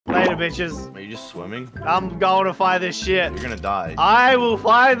bitches. Are you just swimming? I'm going to find this shit. You're gonna die. I will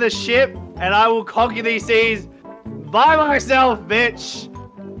find the ship and I will conquer these seas by myself, bitch.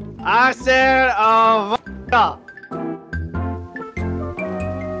 I said,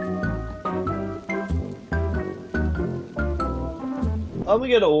 I'm gonna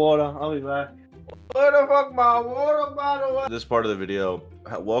get a water. I'll be back. Where the fuck my water bottle? This part of the video,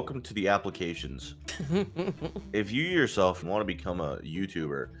 welcome to the applications. If you yourself want to become a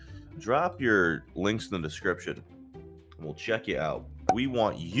YouTuber, drop your links in the description and we'll check you out. We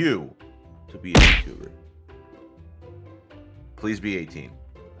want you to be a YouTuber. Please be 18.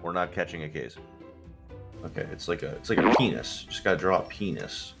 We're not catching a case. Okay, it's like a penis. Just gotta draw a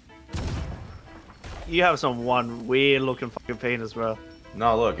penis. You have some one weird looking fucking penis, bro.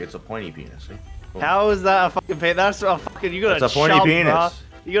 No, look, it's a pointy penis. See? Boom. How is that a fucking penis? That's a fucking, you got It's a pointy chub, penis. bro.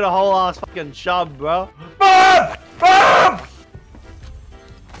 You got a whole ass fucking chub, bro. Boom! Boom!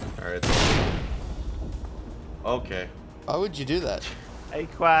 Alright. Okay. Why would you do that? Hey,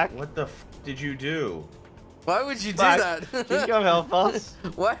 Quack. What the f did you do? Why would you do Quack, that? can you come help us?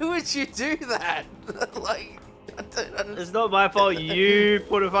 Why would you do that? Like, I don't understand. It's not my fault. You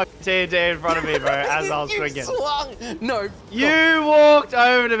put a fucking TNT in front of me, bro, as I was swinging. You swung! No. You walked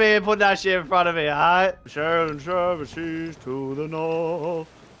over to me and put that shit in front of me, alright? Sharon services to the north.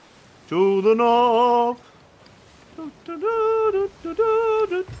 To the north.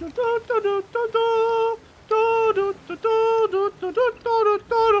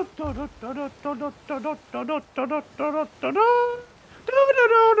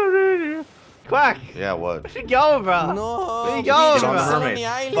 Quack! Yeah, what? Where you going, bro? No. Where you Get going, on the bro? mermaid. the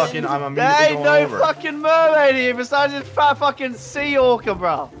island. Fucking, I'm immediately There ain't going no over. fucking mermaid here besides this fat fucking sea orca,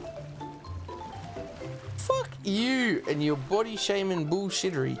 bro. Fuck you and your body shaming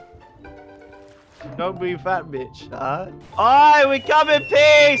bullshittery. Don't be fat, bitch. Alright? Alright, we come in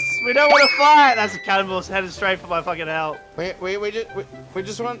peace! We don't want to fight! That's a cannonball headed straight for my fucking help. We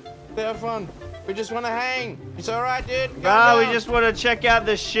just want to have fun. We just want to hang. It's alright, dude. Bro, we just want to check out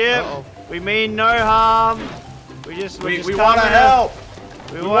the ship. Uh-oh. We mean no harm. We We just want to coming. help!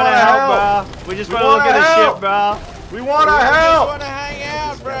 We want to help, bro. We just want to look wanna at the help. ship, bro. We want to We just help! want to hang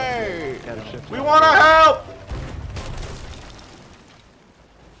out, bro. We want to help!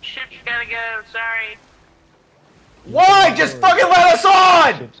 Ship's gotta go, sorry. Why? Just fucking let us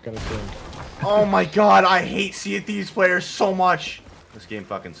on! Ship's gonna sink. Oh my god, I hate Sea of Thieves players so much. This game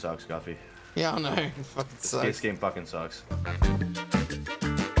fucking sucks, Guffy. Yeah, I know. It fucking This sucks. game fucking sucks.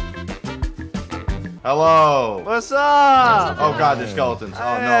 Hello. What's up? Oh god, there's skeletons.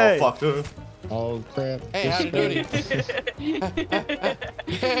 Oh Hey. no, fuck. Oh crap. Hey, how's it going?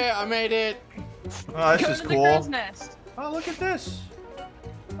 Yeah, I made it. Oh, this Go is to the crow's cool. nest. Oh, look at this.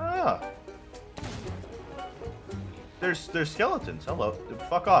 Ah. There's skeletons. Hello.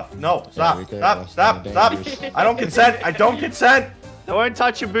 Fuck off. No, stop. we could, Stop. Stop. kinda Stop. dangerous. I don't consent. I don't consent. I won't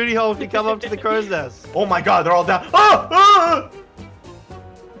touch your booty hole if you come up to the crow's nest. Oh my god, they're all down. Ah! Ah!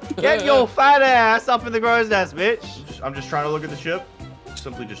 Get your fat ass up in the crow's nest, bitch. I'm just trying to look at the ship.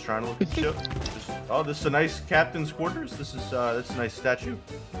 Simply just trying to look at the ship. Oh, this is a nice captain's quarters. This is that's a nice statue.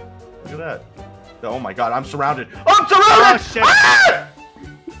 Look at that. Oh my god, I'm surrounded. I'm surrounded! Oh, shit. Ah!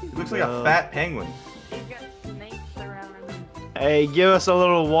 It looks like a fat penguin. He's got snakes around him. Hey, give us a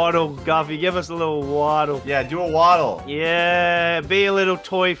little waddle, Guffy. Give us a little waddle. Yeah, do a waddle. Yeah, be a little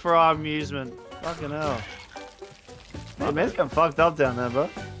toy for our amusement. Fucking hell. Hey, man, it's getting fucked up down there, bro.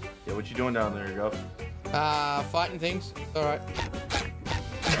 Yeah, what you doing down there, Go? Fighting things. It's alright.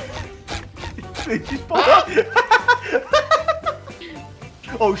 She's pulled up.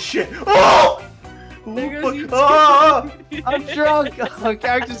 Oh shit! Oh! There goes you. Ah! I'm drunk. Our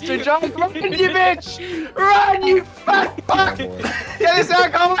character's too drunk. Run, you bitch! Run, you fat fuck! Oh, boy. Get us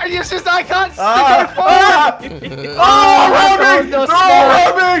out, come on! It's just I can't Ah! go Ah! forward! Oh, help me! no, No, stop.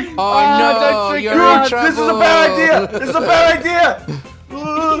 help me! Oh no, don't drink you're your in blood. trouble. This is a bad idea! This is a bad idea!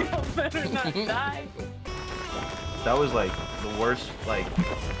 You better not die. That was like the worst, like.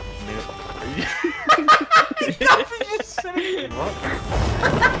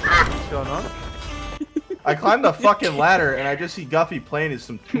 What's going on? I climbed the fucking ladder and I just see Guffy playing his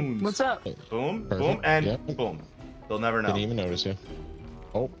some tunes. What's up? Boom, Perfect. boom, and Yep. boom. They'll never know. Didn't even notice you.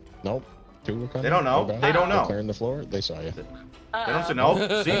 Oh, nope. Two were coming. They don't know. Go back. They don't They're know. clearing the floor. They saw you. They don't see no.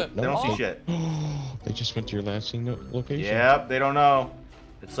 See? They don't see shit. They just went to your last seen location. Yep, they don't know.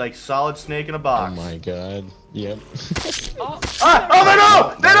 It's like solid snake in a Oh box. my god. Yep. Oh, Ah! Oh, they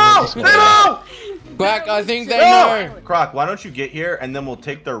know! They know! They know! Quack, I think they No! know. Croc, why don't you get here and then we'll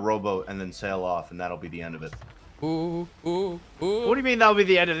take their rowboat and then sail off and that'll be the end of it. Ooh, ooh, ooh. What do you mean that'll be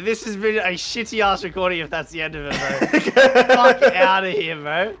the end of it? This has been a shitty ass recording if that's the end of it, bro. Fuck out of here,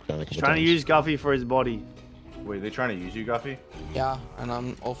 bro. He's trying to use Guffy for his body. Wait, they trying to use you, Guffy? Yeah, and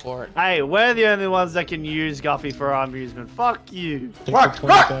I'm all for it. Hey, we're the only ones that can use Guffy for our amusement. Fuck you. Rock!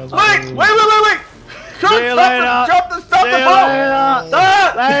 Wait! Wait! See you later. Stop the See you later.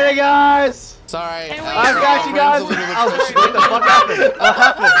 Stop! Later, guys. Sorry. Hey, wait. I've got you guys. Oh, shit, what the fuck happened? What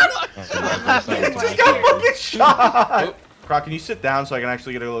happened? Just got fucking shot! Croc, can you sit down so I can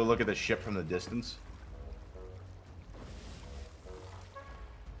actually get a look at the ship from the distance?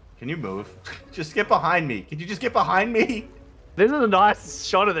 Can you move? Just get behind me. Can you just get behind me? This is a nice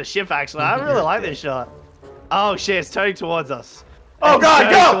shot of the ship, actually. I really like this shot. Oh, shit, it's turning towards us. Oh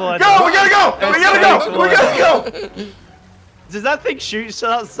god, go! Go! We gotta go! We gotta go! We gotta go! Does that thing shoot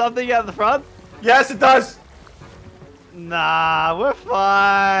something out the front? Yes, it does! Nah, we're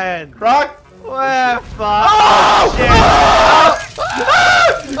fine. Croc! We're fine. Oh!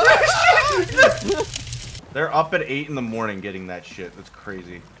 They're up at 8 in the morning getting that shit. That's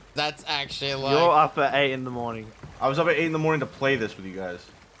crazy. That's actually like. You're up at 8 in the morning. I was up at 8 in the morning to play this with you guys.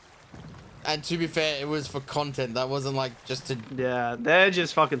 And to be fair, it was for content. That wasn't like just to. Yeah, they're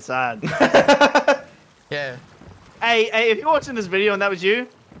just fucking sad. Yeah. Hey, if you're watching this video and that was you,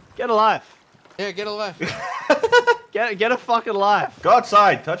 get a life. Yeah, get away. Get a fucking life. Go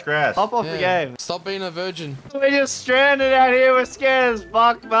outside, touch grass. Hop off the game. Stop being a virgin. We're just stranded out here. We're scared as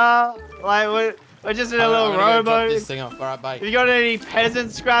fuck, man. Like we're just in a little I'm gonna go drop rowboat. this thing off. All right, bye. If you got any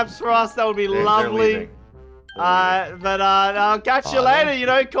peasant scraps for us, that would be They're lovely. leaving. But I'll catch you Oh, later. then. You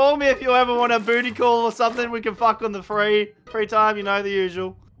know, call me if you ever want a booty call or something. We can fuck on the free time. You know the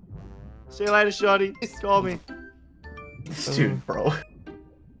usual. See you later, shorty. Call me. Dude, bro.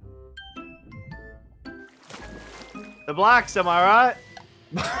 The blacks, am I right?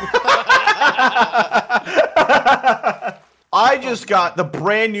 I just got the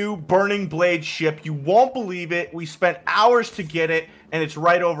brand new Burning Blade ship. You won't believe it. We spent hours to get it, and it's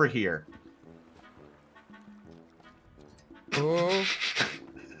right over here. Oh.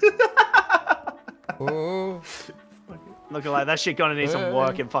 Oh. Looking like that shit gonna need some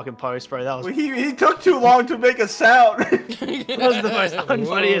work in fucking post, bro. That was He took too long to make a sound. that was the most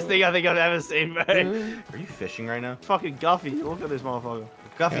unfunniest thing I think I've ever seen, bro. Are you fishing right now? Fucking Guffy. Look at this motherfucker.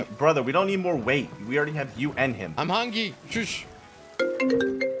 Guffy, brother, we don't need more weight. We already have you and him. I'm hungry. Shush.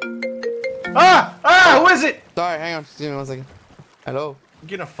 Ah! Who is it? Sorry, hang on. Just give me 1 second. Hello. You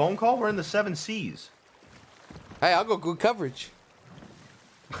getting a phone call? We're in the 7 Seas. Hey, I got good coverage.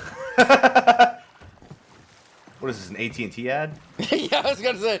 What is this, an AT&T ad? Yeah, I was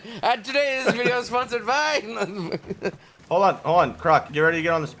gonna say. And today this video is sponsored by. Hold on, Croc. You ready to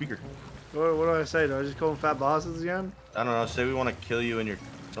get on the speaker? What do I say? Do I just call them fat bastards again? I don't know. Say we want to kill you and you're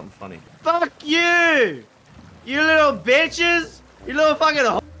something funny. Fuck you! You little bitches! You little fucking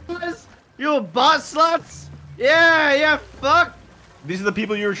whores! You little butt sluts! Yeah, fuck! These are the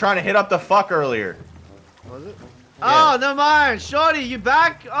people you were trying to hit up the fuck earlier. Was it? Yeah. Oh, no mind. Shorty, you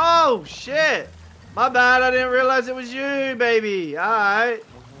back? Oh, shit. My bad. I didn't realize it was you, baby. Alright.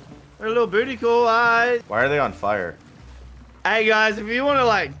 We're a little booty call, alright. Why are they on fire? Hey, guys, if you want to,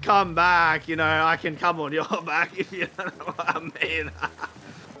 like, come back, you know, I can come on your back if you don't know what I mean.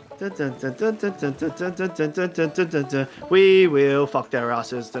 We will fuck their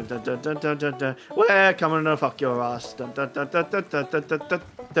asses. We're coming to fuck your ass.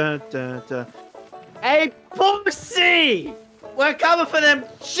 Hey, pussy! We're coming for them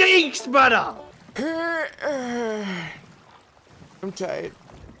cheeks, brother! I'm tired.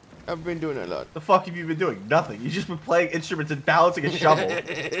 I've been doing a lot. The fuck have you been doing? Nothing. You've just been playing instruments and balancing a shovel.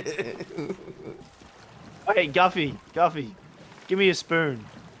 Hey, Guffy, give me a spoon.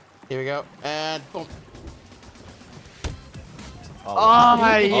 Here we go. And boom.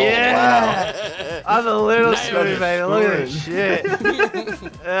 Oh, yeah! I'm a little spoon, baby. Look at this shit.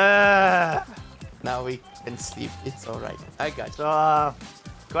 Now we can sleep. It's alright. I got you. So,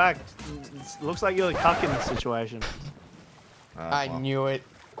 Quack, looks like you're the cuck in this situation. I knew it.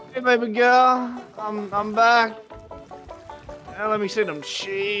 Hey, baby girl, I'm back. Now let me see them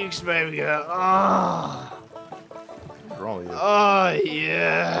cheeks, baby girl. Oh, What's wrong with you? oh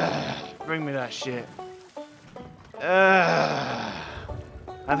yeah. Bring me that shit. I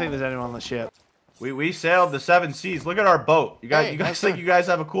don't think there's anyone on the ship. We sailed the 7 Seas. Look at our boat. You guys, Hey, you guys that's think not- you guys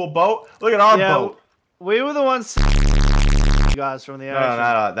have a cool boat? Look at our boat. We were the ones you guys from the No, ocean.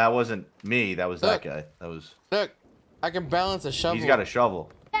 no, that wasn't me. That was that Look. guy. That was. Look, I can balance a shovel. He's got a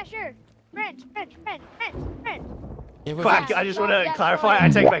shovel. Yeah, sure. French. Yeah, we're Quack, fine. I just want to clarify. I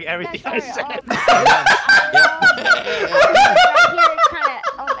take back everything I That's said. Yeah. Right here is kind of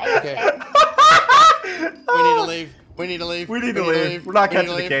Okay. We need to leave. We need to leave. We need to leave. We're not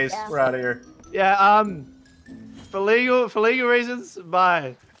catching the case. We're out of here. Yeah, for legal reasons,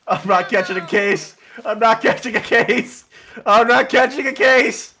 bye. I'm not catching a case. I'm not catching a case. I'm not catching a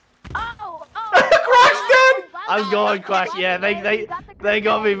case. Oh, Quack's dead. I'm going, Quack. Yeah, they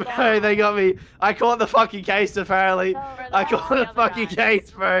got me, bro. They got me. I caught the fucking case, apparently. I caught the fucking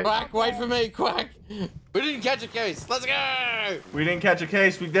case, bro. Quack, wait for me, Quack. We didn't catch a case. Let's go. We didn't catch a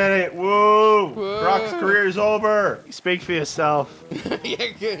case. We did it. Whoa. Whoa. Croc's career is over. Speak for yourself. Yeah,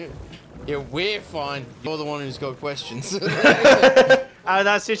 good. Yeah, we're fine. You're the one who's got questions. Out of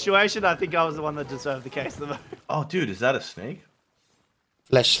that situation, I think I was the one that deserved the case the most. Oh, dude, is that a snake?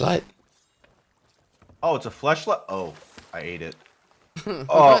 Flashlight. Oh, it's a fleshlight. Oh, I ate it. Now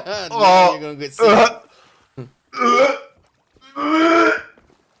Oh. you're gonna get sick.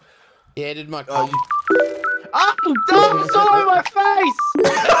 Yeah, did my. Oh, don't saw my face!